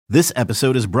This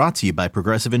episode is brought to you by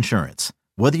Progressive Insurance.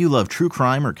 Whether you love true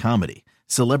crime or comedy,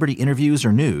 celebrity interviews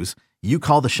or news, you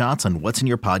call the shots on what's in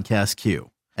your podcast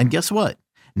queue. And guess what?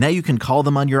 Now you can call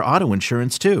them on your auto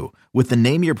insurance too with the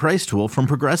Name Your Price tool from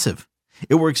Progressive.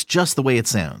 It works just the way it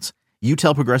sounds. You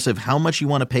tell Progressive how much you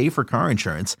want to pay for car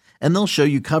insurance, and they'll show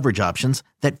you coverage options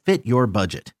that fit your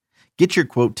budget. Get your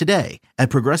quote today at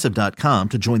Progressive.com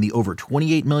to join the over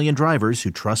 28 million drivers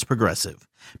who trust Progressive.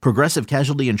 Progressive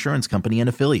Casualty Insurance Company and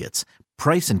Affiliates.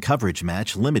 Price and coverage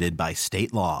match limited by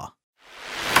state law.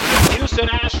 Houston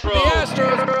Astros. The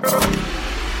Astros. See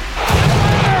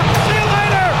you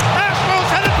later. Astros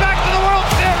headed back to the World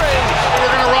Series. We're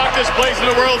going to rock this place in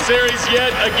the World Series yet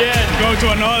again. Go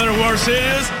to another World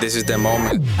Series. This is the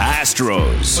moment.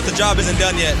 Astros. But the job isn't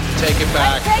done yet. Take it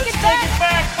back. Take it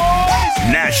back, boys.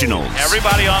 Nationals.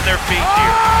 Everybody on their feet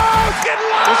here.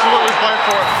 This is what we play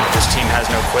for. This team has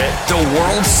no quit. The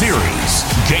World Series.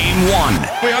 Game 1.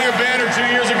 We hung a banner 2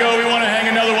 years ago. We want to hang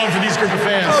another one for these group of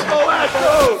fans. Go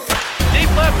Astros!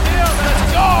 Deep left field. Let's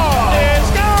go!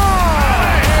 It's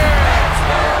gone!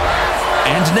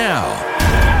 And now,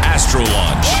 Astro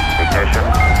Launch.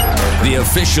 The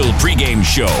official pregame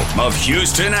show of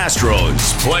Houston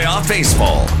Astros playoff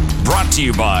baseball. Brought to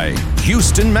you by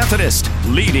Houston Methodist,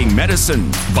 leading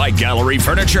medicine, by Gallery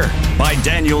Furniture, by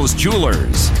Daniels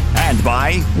Jewelers, and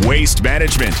by Waste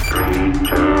Management. 3, 2,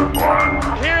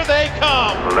 1. Here they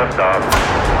come. Liftoff.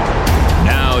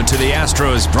 Now to the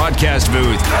Astros broadcast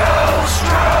booth.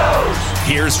 Astros!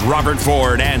 Here's Robert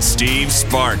Ford and Steve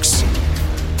Sparks.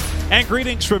 And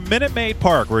greetings from Minute Maid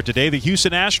Park, where today the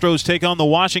Houston Astros take on the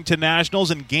Washington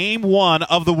Nationals in Game 1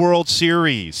 of the World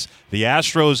Series. The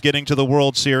Astros getting to the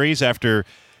World Series after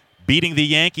beating the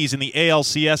Yankees in the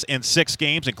ALCS in 6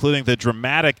 games, including the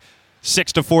dramatic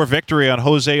 6-4 victory on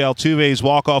Jose Altuve's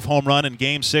walk-off home run in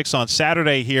Game 6 on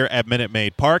Saturday here at Minute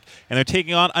Maid Park. And they're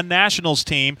taking on a Nationals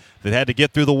team that had to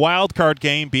get through the wild card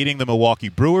game, beating the Milwaukee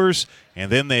Brewers.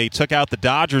 And then they took out the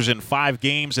Dodgers in 5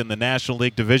 games in the National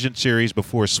League Division Series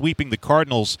before sweeping the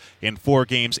Cardinals in 4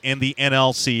 games in the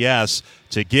NLCS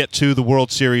to get to the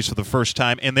World Series for the first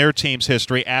time in their team's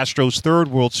history. Astros' 3rd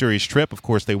World Series trip. Of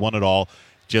course, they won it all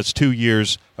just 2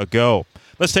 years ago.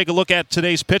 Let's take a look at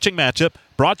today's pitching matchup,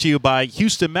 brought to you by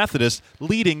Houston Methodist,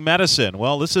 leading medicine.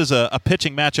 Well, this is a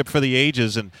pitching matchup for the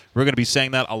ages, and we're going to be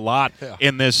saying that a lot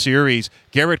in this series.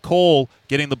 Gerrit Cole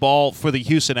getting the ball for the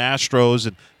Houston Astros,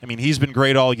 and I mean, he's been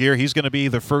great all year. He's going to be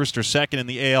the first or second in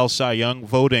the AL Cy Young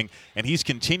voting, and he's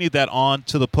continued that on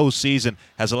to the postseason,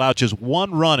 has allowed just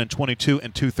 1 run in 22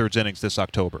 2/3 innings this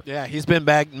October. Yeah, he's been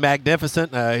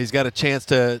magnificent. He's got a chance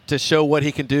to show what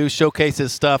he can do, showcase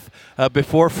his stuff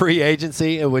before free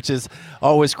agency, which is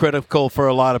always critical for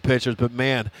a lot of pitchers. But,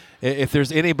 man, if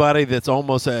there's anybody that's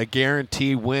almost a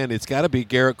guaranteed win, it's got to be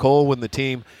Gerrit Cole. When the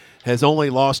team has only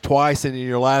lost twice in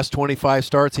your last 25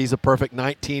 starts, he's a perfect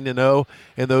 19-0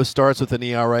 in those starts with an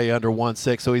ERA under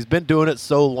 1.6. So he's been doing it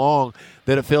so long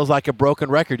that it feels like a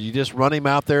broken record. You just run him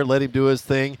out there, let him do his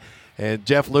thing. And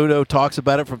Jeff Luhnow talks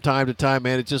about it from time to time,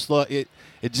 man. It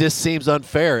just seems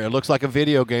unfair. It looks like a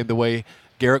video game the way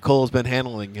Gerrit Cole has been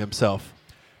handling himself.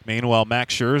 Meanwhile,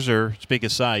 Max Scherzer, speaking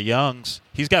of Cy Youngs,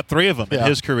 he's got 3 of them in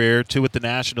his career, 2 with the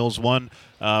Nationals, 1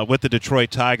 with the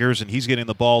Detroit Tigers, and he's getting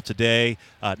the ball today.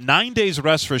 9 days of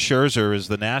rest for Scherzer, as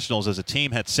the Nationals as a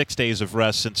team had 6 days of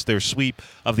rest since their sweep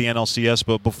of the NLCS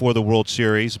but before the World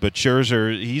Series. But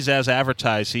Scherzer, he's as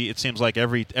advertised. It seems like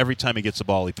every time he gets the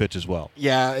ball, he pitches well.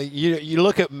 Yeah, you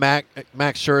look at Max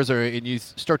Scherzer and you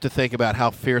start to think about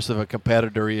how fierce of a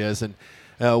competitor he is, and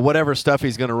whatever stuff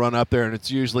he's going to run up there, and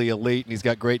it's usually elite, and he's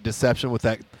got great deception with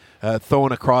that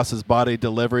throwing across his body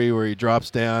delivery where he drops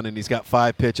down, and he's got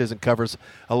 5 pitches and covers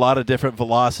a lot of different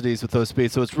velocities with those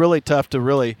speeds. So it's really tough to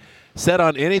really set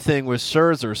on anything with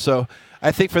Scherzer. So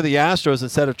I think for the Astros,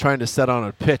 instead of trying to set on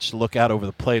a pitch, look out over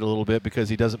the plate a little bit because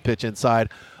he doesn't pitch inside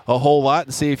a whole lot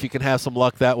and see if you can have some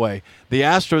luck that way. The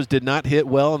Astros did not hit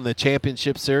well in the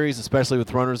championship series, especially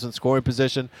with runners in scoring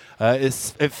position. It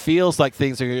feels like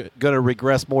things are going to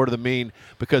regress more to the mean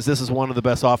because this is one of the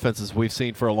best offenses we've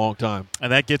seen for a long time.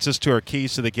 And that gets us to our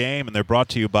keys to the game, and they're brought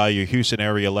to you by your Houston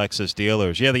area Lexus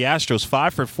dealers. Yeah, the Astros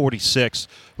 5 for 46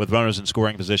 with runners in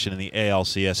scoring position in the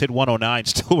ALCS. Hit 109,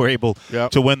 still were able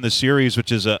to win the series,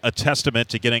 which is a testament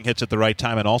to getting hits at the right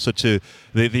time and also to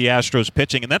the Astros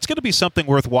pitching. And that's going to be something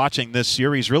worth watching this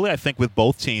series, really, I think, with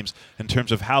both teams in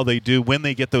terms of how they do when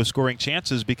they get those scoring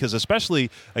chances, because especially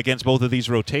against both of these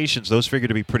rotations, those figure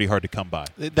to be pretty hard to come by.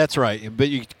 That's right, but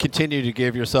you continue to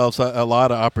give yourselves a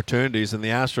lot of opportunities, and the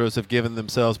Astros have given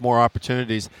themselves more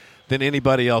opportunities than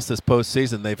anybody else this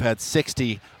postseason. They've had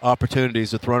 60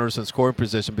 opportunities with runners in scoring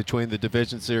position between the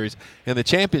division series and the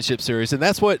championship series, and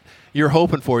that's what you're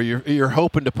hoping for. You're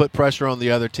hoping to put pressure on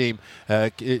the other team,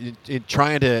 in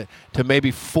trying to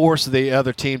maybe force the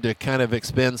other team to kind of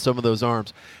expend some of those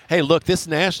arms. Hey, look, this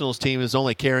Nationals team is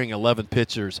only carrying 11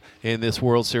 pitchers in this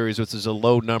World Series, which is a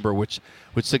low number, which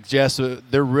suggests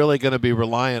they're really going to be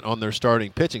reliant on their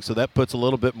starting pitching. So that puts a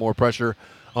little bit more pressure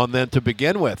on them to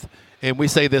begin with. And we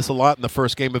say this a lot in the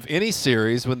first game of any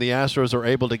series, when the Astros are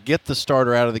able to get the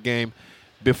starter out of the game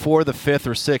before the 5th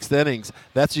or 6th innings,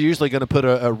 that's usually going to put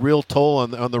a real toll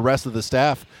on the rest of the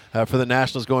staff for the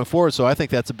Nationals going forward. So I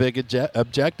think that's a big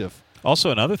objective.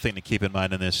 Also, another thing to keep in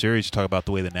mind in this series, talk about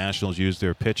the way the Nationals use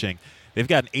their pitching. They've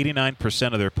gotten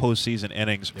 89% of their postseason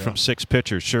innings from 6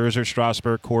 pitchers: Scherzer,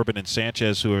 Strasburg, Corbin, and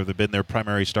Sanchez, who have been their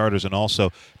primary starters, and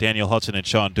also Daniel Hudson and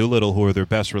Sean Doolittle, who are their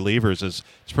best relievers. It's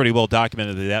pretty well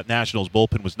documented that Nationals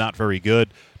bullpen was not very good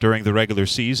during the regular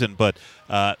season, but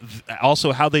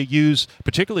also how they use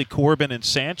particularly Corbin and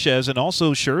Sanchez, and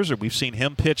also Scherzer. We've seen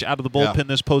him pitch out of the bullpen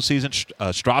this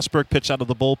postseason. Strasburg pitched out of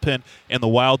the bullpen in the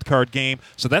wild card game.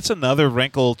 So that's another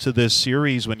wrinkle to this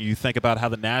series when you think about how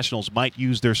the Nationals might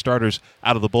use their starters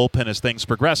out of the bullpen as things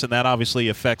progress, and that obviously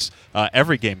affects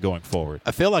every game going forward.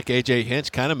 I feel like A.J.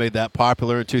 Hinch kind of made that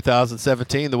popular in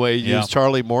 2017, the way he used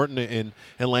Charlie Morton and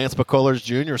Lance McCullers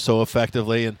Jr. so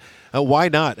effectively. And why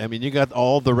not? I mean, you got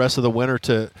all the rest of the winter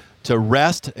to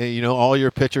rest. All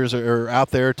your pitchers are out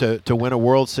there to win a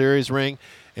World Series ring.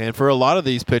 And for a lot of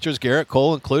these pitchers, Garrett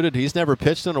Cole included, he's never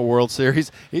pitched in a World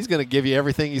Series. He's going to give you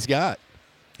everything he's got.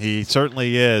 He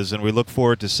certainly is, and we look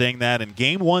forward to seeing that in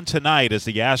Game 1 tonight as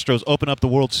the Astros open up the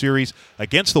World Series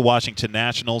against the Washington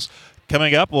Nationals.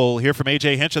 Coming up, we'll hear from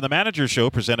A.J. Hinch on the Manager Show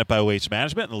presented by Waste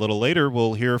Management, and a little later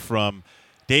we'll hear from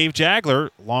Dave Jagler,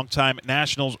 longtime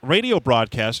Nationals radio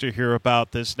broadcaster, hear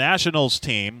about this Nationals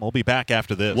team. We'll be back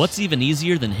after this. What's even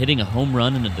easier than hitting a home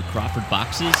run into the Crawford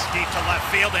boxes? Deep to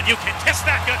left field, and you can kiss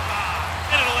that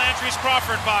goodbye into the Landry's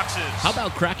Crawford boxes. How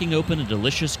about cracking open a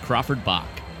delicious Crawford Bock?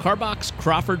 Carbox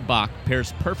Crawford Bock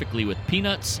pairs perfectly with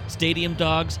peanuts, stadium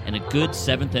dogs, and a good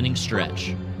 7th inning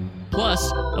stretch.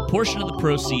 Plus, a portion of the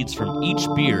proceeds from each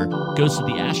beer goes to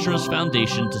the Astros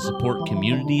Foundation to support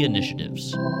community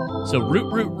initiatives. So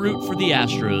root for the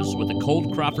Astros with a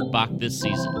cold Crawford Bock this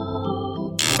season.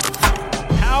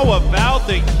 How about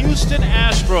the Houston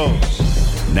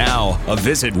Astros? Now, a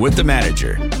visit with the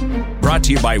manager. Brought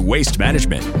to you by Waste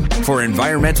Management for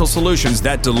environmental solutions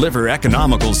that deliver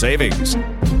economical savings.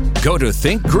 Go to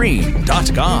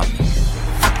thinkgreen.com.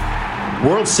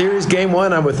 World Series Game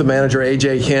 1, I'm with the manager,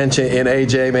 A.J. Hinch. And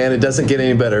A.J., man, it doesn't get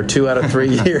any better. 2 out of 3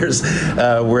 years,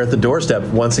 we're at the doorstep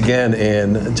once again,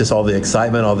 and just all the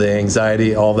excitement, all the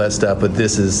anxiety, all that stuff. But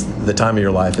this is the time of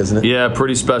your life, isn't it? Yeah,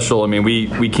 pretty special. I mean,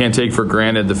 we can't take for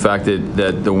granted the fact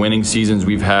that the winning seasons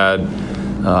we've had,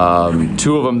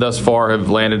 2 of them thus far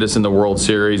have landed us in the World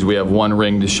Series. We have 1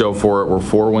 ring to show for it. We're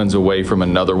 4 wins away from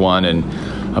another one, and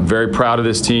I'm very proud of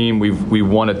this team. We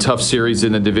won a tough series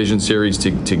in the division series to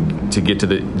get to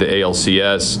the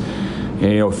ALCS.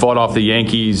 And, fought off the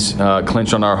Yankees,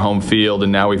 clinched on our home field,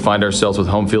 and now we find ourselves with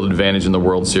home field advantage in the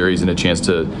World Series and a chance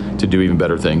to do even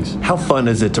better things. How fun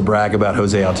is it to brag about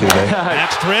Jose Altuve?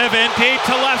 That's driven deep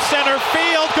to left center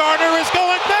field. Gardner is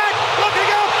going back.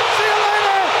 Looking up. See you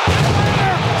later.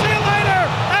 See you later.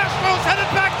 Astros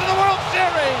headed back to the World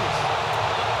Series.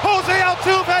 Jose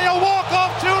Altuve, a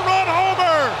walk-off 2-run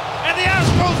homer. And the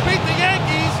Astros beat the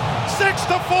Yankees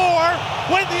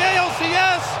 6-4. Win the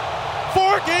ALCS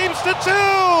 4-2.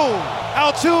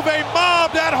 Altuve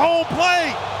mobbed at home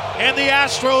plate. And the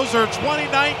Astros are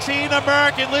 2019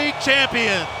 American League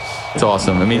champions. It's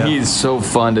awesome. I mean, he is so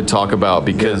fun to talk about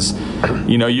because,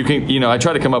 I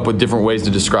try to come up with different ways to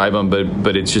describe him,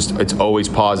 but it's always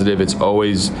positive. It's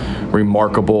always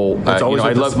remarkable. It's always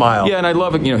with a smile. Yeah, and I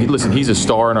love it. Listen, he's a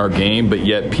star in our game, but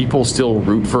yet people still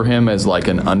root for him as like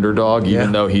an underdog,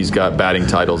 even though he's got batting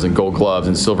titles and Gold Gloves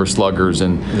and Silver Sluggers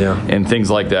and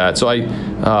things like that. So I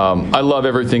love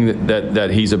everything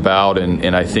that he's about,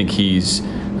 and I think he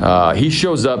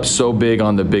shows up so big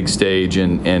on the big stage,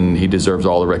 and he deserves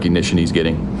all the recognition he's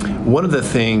getting. One of the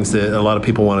things that a lot of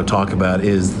people want to talk about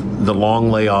is the long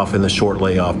layoff and the short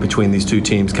layoff between these 2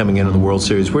 teams coming into the World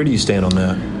Series. Where do you stand on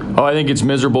that? Oh, I think it's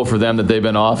miserable for them that they've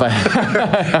been off. I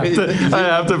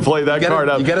have to play that card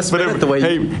up. You got to spin it the way.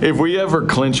 If we ever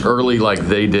clinch early like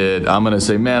they did, I'm going to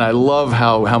say, man, I love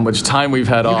how much time we've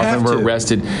had off and we're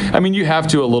rested. I mean, you have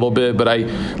to a little bit, but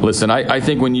I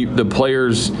think when the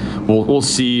players we'll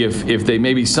see if they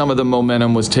maybe some of the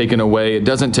momentum was taken away. It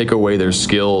doesn't take away their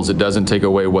skills. It doesn't take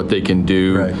away what they can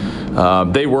do.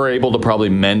 Right. They were able to probably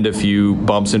mend a few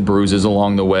bumps and bruises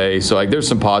along the way. So there's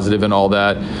some positive in all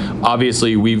that.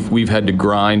 Obviously, we've had to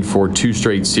grind for 2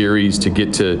 straight series to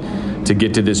get to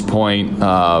this point.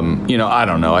 I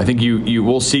don't know. I think you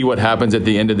will see what happens at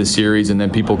the end of the series, and then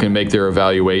people can make their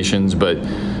evaluations. But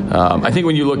I think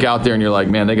when you look out there and you're like,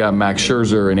 man, they got Max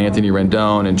Scherzer and Anthony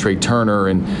Rendon and Trey Turner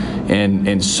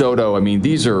and Soto. I mean,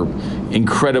 these are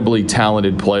incredibly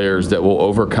talented players that will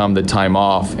overcome the time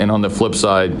off. And on the flip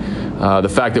side, the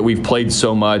fact that we've played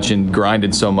so much and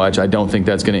grinded so much, I don't think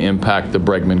that's going to impact the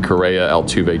Bregman, Correa,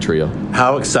 Altuve trio.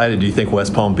 How excited do you think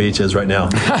West Palm Beach is right now?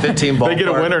 15 ballpark. They get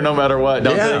a winner no matter what,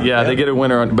 don't they? Yeah, they get a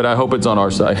winner, but I hope it's on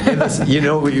our side.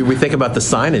 We think about the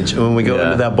signage. When we go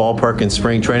into that ballpark in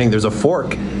spring training, there's a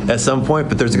fork at some point,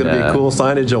 but there's going to be a cool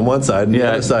signage on one side and the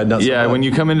other side not so much. When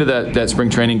you come into that spring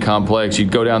training complex, you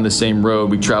go down the same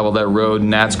road. We travel that road.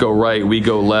 Nats go right, we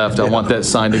go left. I want that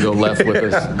sign to go left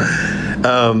with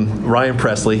us. Ryan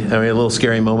Presley, a little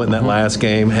scary moment in that last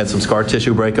game. Had some scar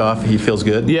tissue break off. He feels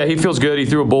good? Yeah, he feels good. He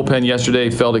threw a bullpen yesterday,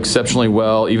 felt exceptionally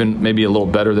well, even maybe a little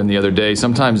better than the other day.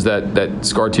 Sometimes that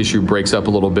scar tissue breaks up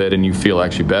a little bit and you feel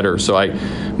actually better. So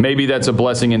maybe that's a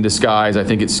blessing in disguise. I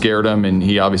think it scared him, and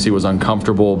he obviously was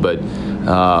uncomfortable, but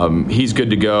he's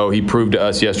good to go. He proved to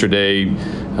us yesterday,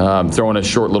 throwing a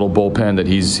short little bullpen, that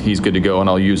he's good to go, and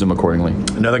I'll use him accordingly.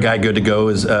 Another guy good to go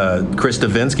is Chris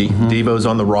Davinsky. Devo's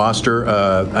on the roster.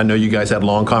 I know you guys had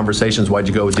long conversations. Why'd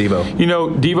you go with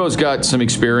Devo? Devo's got some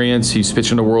experience. He's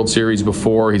pitched in the World Series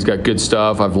before. He's got good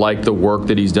stuff. I've liked the work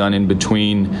that he's done in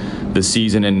between the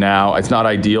season and now. It's not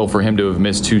ideal for him to have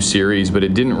missed 2 series, but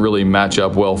it didn't really match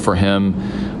up well for him.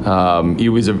 He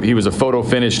was a photo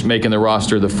finish making the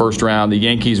roster the first round. The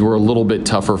Yankees were a little bit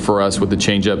tougher for us with the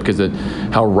changeup because of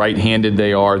how right-handed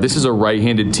they are. This is a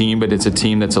right-handed team, but it's a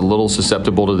team that's a little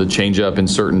susceptible to the changeup in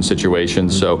certain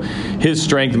situations. So his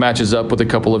strength matches up with a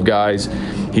couple of guys.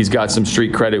 He's got some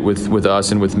street credit with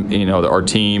us and with our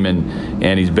team,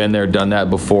 and he's been there, done that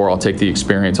before. I'll take the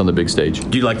experience on the big stage.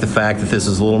 Do you like the fact that this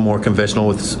is a little more conventional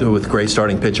with great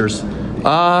starting pitchers?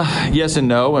 Yes and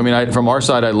no. From our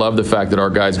side, I love the fact that our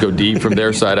guys go deep. From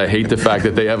their side, I hate the fact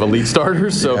that they have elite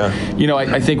starters. So,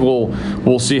 I think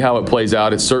we'll see how it plays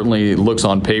out. It certainly looks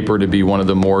on paper to be one of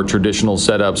the more traditional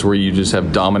setups where you just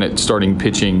have dominant starting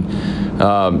pitching,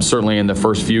 certainly in the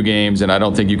first few games. And I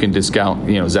don't think you can discount,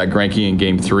 Zach Greinke in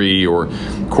Game 3, or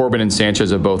Corbin and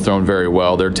Sanchez have both thrown very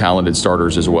well. They're talented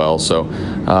starters as well. So,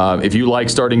 if you like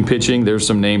starting pitching, there's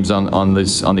some names on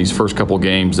these first couple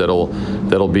games that'll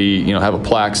be, have a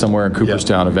plaque somewhere in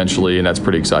Cooperstown eventually, and that's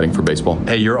pretty exciting for baseball.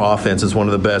 Hey, your offense is one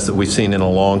of the best that we've seen in a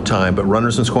long time, but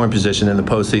runners in scoring position in the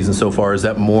postseason so far, is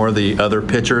that more the other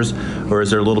pitchers, or is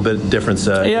there a little bit of difference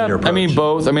in your approach?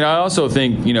 Both. I also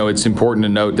think, it's important to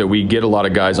note that we get a lot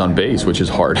of guys on base, which is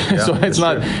hard. Yeah, so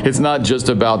it's not just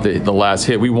about the last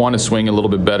hit. We want to swing a little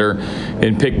bit better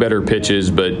and pick better pitches,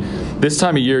 but this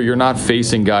time of year, you're not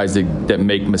facing guys that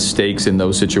make mistakes in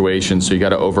those situations, so you got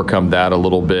to overcome that a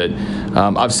little bit.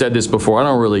 I've said this before. I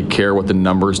don't really care what the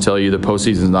numbers tell you. The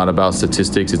postseason is not about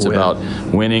statistics. It's about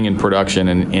winning and production.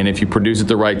 And if you produce at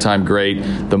the right time, great.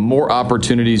 The more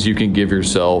opportunities you can give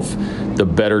yourself, the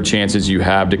better chances you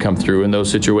have to come through in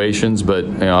those situations. But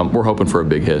we're hoping for a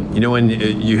big hit. When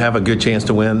you have a good chance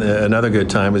to win, another good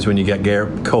time is when you got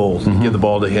Garrett Cole. You give the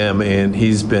ball to him, and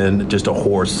he's been just a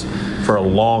horse for a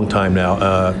long time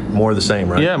now. More of the same,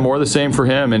 right? Yeah, more of the same for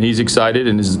him, and he's excited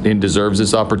and deserves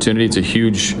this opportunity. It's a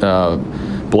huge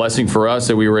blessing for us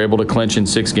that we were able to clinch in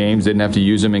 6 games. Didn't have to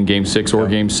use him in Game 6 or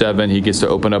Game 7. He gets to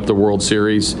open up the World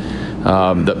Series.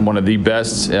 One of the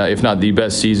best, if not the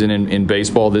best season in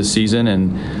baseball this season,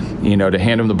 and to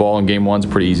hand him the ball in Game 1 is a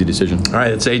pretty easy decision. All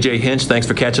right, it's AJ Hinch. Thanks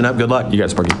for catching up. Good luck. You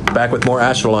guys, Sparky. Back with more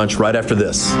Astro Lunch right after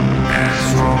this.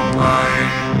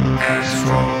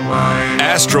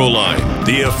 Astroline,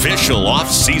 the official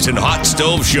off-season hot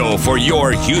stove show for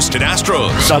your Houston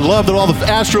Astros. I love that all the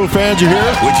Astro fans are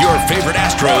here. With your favorite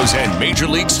Astros and Major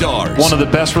League stars. One of the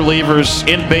best relievers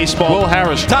in baseball, Will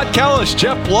Harris. Todd Kellish,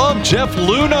 Jeff Blum, Jeff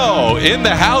Luno in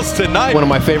the house tonight. One of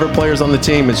my favorite players on the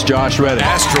team is Josh Reddick.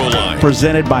 Astroline.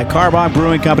 Presented by Carbon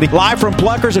Brewing Company. Live from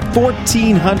Pluckers at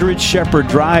 1400 Shepherd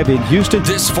Drive in Houston.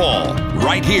 This fall,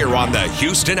 right here on the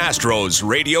Houston Astros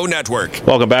Radio Network.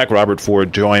 Welcome back. Robert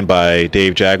Ford, joined by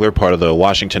Dave Jagler, part of the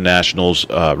Washington Nationals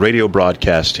radio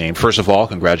broadcast team. First of all,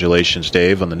 congratulations,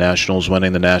 Dave, on the Nationals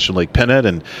winning the National League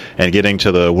pennant and getting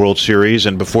to the World Series.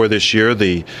 And before this year,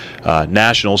 the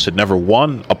Nationals had never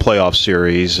won a playoff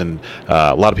series, and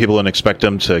a lot of people didn't expect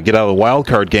them to get out of the wild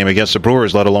card game against the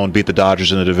Brewers, let alone beat the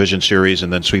Dodgers in the division series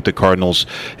and then sweep the Cardinals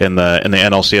in the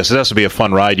NLCS. So that's to be a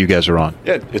fun ride you guys are on.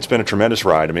 Yeah, it's been a tremendous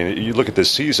ride. I mean, you look at this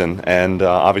season, and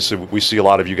obviously we see a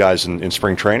lot of you guys in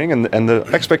spring training, and the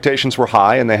expectations were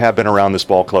high, and they have been around this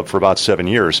ball club for about 7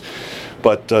 years.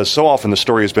 But so often the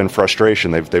story has been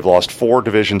frustration. They've lost 4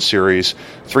 division series,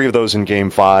 3 of those in Game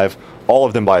 5, all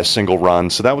of them by a single run.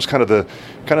 So that was kind of the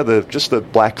just the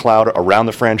black cloud around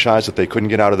the franchise, that they couldn't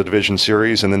get out of the division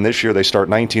series. And then this year they start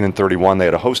 19-31. They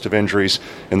had a host of injuries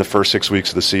in the first 6 weeks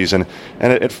of the season,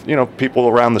 and people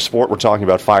around the sport were talking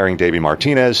about firing Davey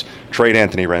Martinez, trade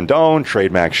Anthony Rendon,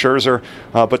 trade Max Scherzer.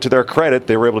 But to their credit,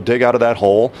 they were able to dig out of that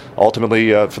hole.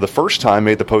 Ultimately, for the first time,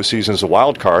 made the postseason as a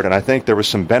wild card, and I think there was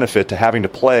some benefit to having to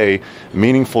play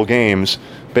meaningful games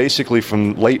basically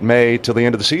from late May till the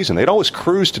end of the season. They'd always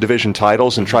cruised to division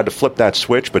titles and tried to flip that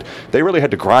switch, but they really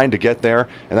had to grind to get there,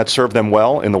 and that served them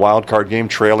well in the wild card game,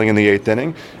 trailing in the 8th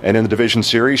inning, and in the division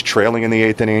series, trailing in the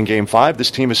 8th inning in Game 5.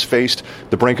 This team has faced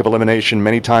the brink of elimination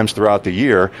many times throughout the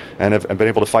year and have been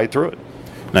able to fight through it.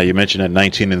 Now, you mentioned a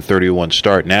 19-31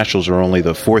 start. Nationals are only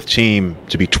the 4th team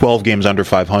to be 12 games under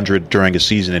 500 during a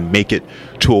season and make it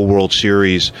to a World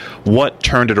Series. What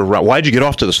turned it around? Why did you get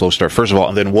off to the slow start, first of all,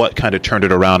 and then what kind of turned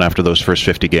it around after those first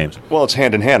 50 games? Well, it's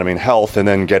hand in hand. I mean, health and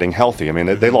then getting healthy. I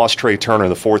mean, they lost Trey Turner in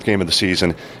the 4th game of the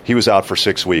season. He was out for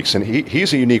 6 weeks, and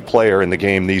he's a unique player in the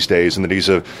game these days, and that he's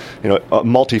a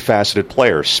multifaceted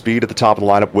player. Speed at the top of the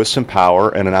lineup with some power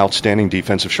and an outstanding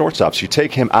defensive shortstop. So you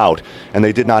take him out, and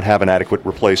they did not have an adequate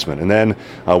replacement. And then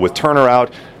with Turner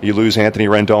out, you lose Anthony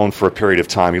Rendon for a period of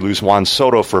time. You lose Juan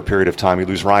Soto for a period of time. You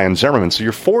lose Ryan Zimmerman. So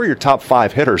your 4 of your top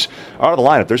 5 hitters are out of the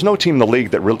lineup. There's no team in the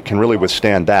league that can really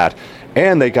withstand that.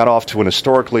 And they got off to an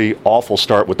historically awful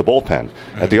start with the bullpen.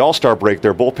 At the All-Star break,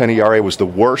 their bullpen ERA was the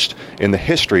worst in the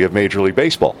history of Major League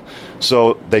Baseball.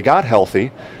 So they got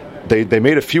healthy. They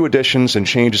made a few additions and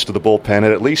changes to the bullpen.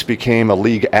 It at least became a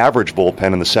league average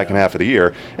bullpen in the second half of the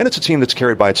year. And it's a team that's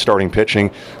carried by its starting pitching.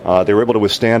 They were able to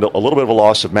withstand a little bit of a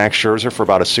loss of Max Scherzer for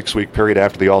about a 6-week period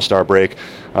after the All-Star break.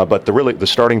 But the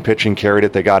starting pitching carried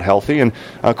it. They got healthy. And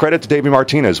credit to Davey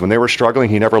Martinez. When they were struggling,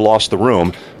 he never lost the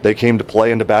room. They came to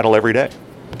play and to battle every day.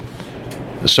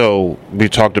 So we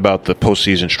talked about the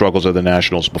postseason struggles of the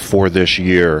Nationals before this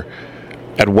year.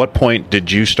 At what point did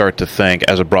you start to think,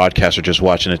 as a broadcaster just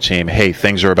watching the team, hey,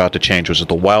 things are about to change? Was it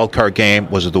the wild card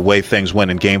game? Was it the way things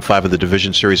went in Game 5 of the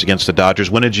division series against the Dodgers?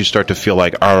 When did you start to feel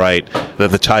like, all right,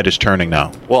 the tide is turning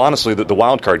now? Well, honestly, the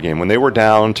wild card game, when they were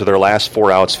down to their last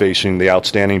 4 outs facing the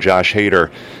outstanding Josh Hader,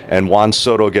 and Juan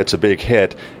Soto gets a big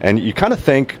hit, and you kind of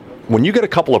think, when you get a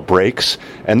couple of breaks,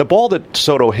 and the ball that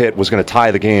Soto hit was going to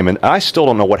tie the game, and I still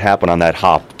don't know what happened on that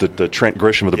hop that the Trent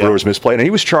Grisham of the Brewers misplayed, and he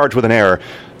was charged with an error.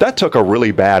 That took a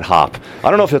really bad hop. I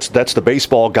don't know if that's the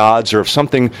baseball gods or if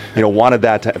something wanted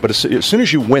that to, but as soon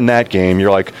as you win that game,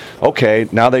 you're like, okay,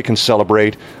 now they can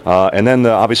celebrate. And then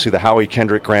obviously the Howie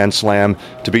Kendrick grand slam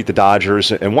to beat the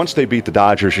Dodgers, and once they beat the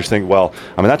Dodgers, you think, well,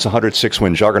 I mean, that's a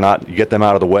 106-win juggernaut. You get them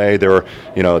out of the way.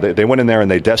 They went in there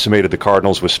and they decimated the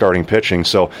Cardinals with starting pitching.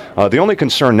 So the only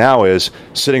concern now is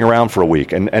sitting around for a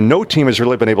week, and no team has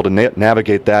really been able to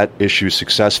navigate that issue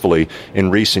successfully in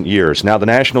recent years. Now the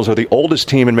Nationals are the oldest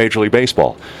team in Major League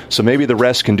Baseball, so maybe the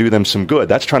rest can do them some good.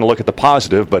 That's trying to look at the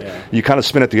positive, but you kind of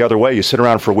spin it the other way. You sit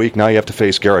around for a week, now you have to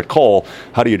face Garrett Cole.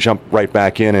 How do you jump right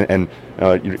back in and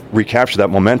recapture that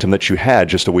momentum that you had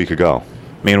just a week ago?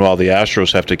 Meanwhile, the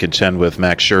Astros have to contend with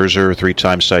Max Scherzer,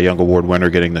 3-time Cy Young Award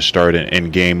winner, getting the start in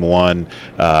Game 1.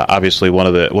 Obviously, one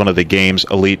of the game's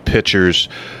elite pitchers.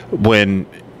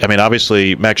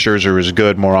 Obviously, Max Scherzer is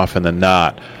good more often than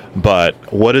not.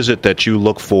 But what is it that you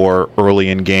look for early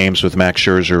in games with Max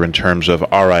Scherzer in terms of,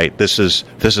 all right, this is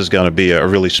going to be a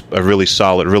really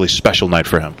solid, really special night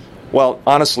for him? Well,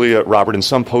 honestly, Robert, in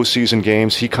some postseason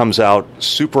games, he comes out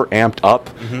super amped up.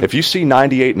 Mm-hmm. If you see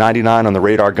 98, 99 on the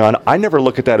radar gun, I never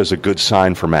look at that as a good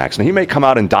sign for Max. Now, he may come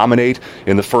out and dominate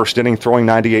in the first inning, throwing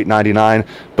 98, 99,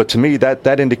 but to me,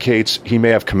 that indicates he may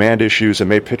have command issues and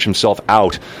may pitch himself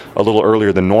out a little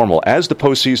earlier than normal. As the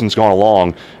postseason's gone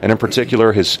along, and in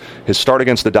particular, his start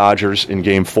against the Dodgers in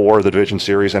Game 4 of the division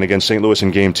series and against St. Louis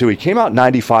in Game 2, he came out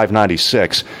 95,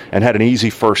 96 and had an easy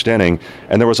first inning,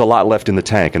 and there was a lot left in the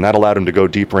tank, and that allowed him to go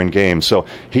deeper in games. So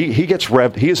he gets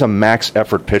revved. He is a max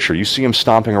effort pitcher. You see him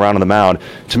stomping around on the mound.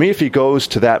 To me, if he goes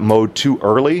to that mode too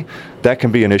early, that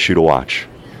can be an issue to watch.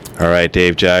 All All right,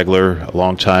 Dave Jagler, a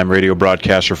longtime radio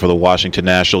broadcaster for the Washington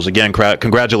Nationals. Again,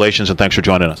 congratulations and thanks for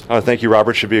joining us. Thank you,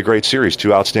 Robert. Should be a great series.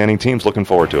 Two outstanding teams. Looking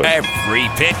forward to it. Every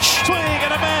pitch. Swing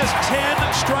and a miss. 10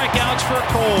 strikeouts for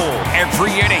Cole.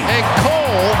 Every inning. And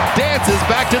Cole dances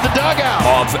back to the dugout.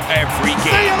 Of every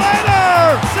game. See you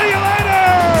later! See you later!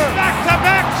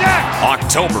 Back-to-back Jacks!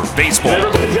 October baseball.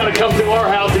 Everybody's got to come to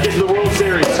our house to get to the World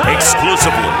Series.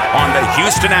 Exclusively on the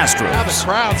Houston Astros. Now the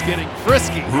crowd's getting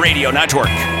frisky. Radio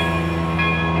Network.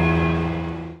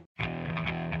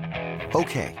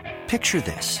 Okay, picture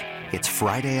this. It's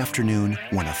Friday afternoon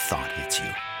when a thought hits you.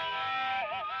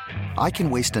 I can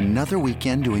waste another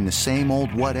weekend doing the same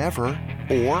old whatever,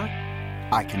 or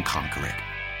I can conquer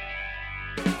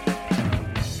it.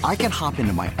 I can hop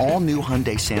into my all-new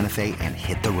Hyundai Santa Fe and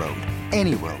hit the road.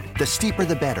 Any road. The steeper,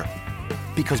 the better.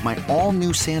 Because my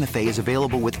all-new Santa Fe is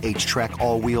available with H-Track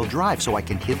all-wheel drive, so I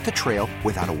can hit the trail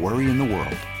without a worry in the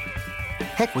world.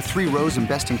 Heck, with 3 rows and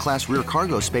best-in-class rear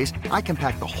cargo space, I can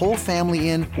pack the whole family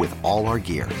in with all our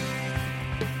gear.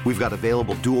 We've got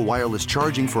available dual wireless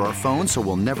charging for our phones, so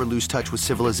we'll never lose touch with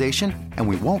civilization, and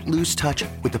we won't lose touch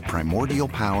with the primordial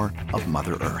power of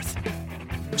Mother Earth.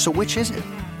 So which is it?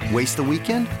 Waste the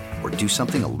weekend or do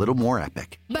something a little more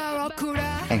epic?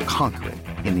 And conquer it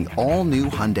in the all-new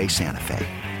Hyundai Santa Fe.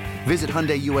 Visit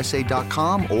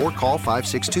HyundaiUSA.com or call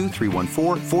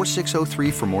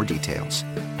 562-314-4603 for more details.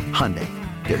 Hyundai,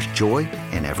 there's joy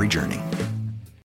in every journey.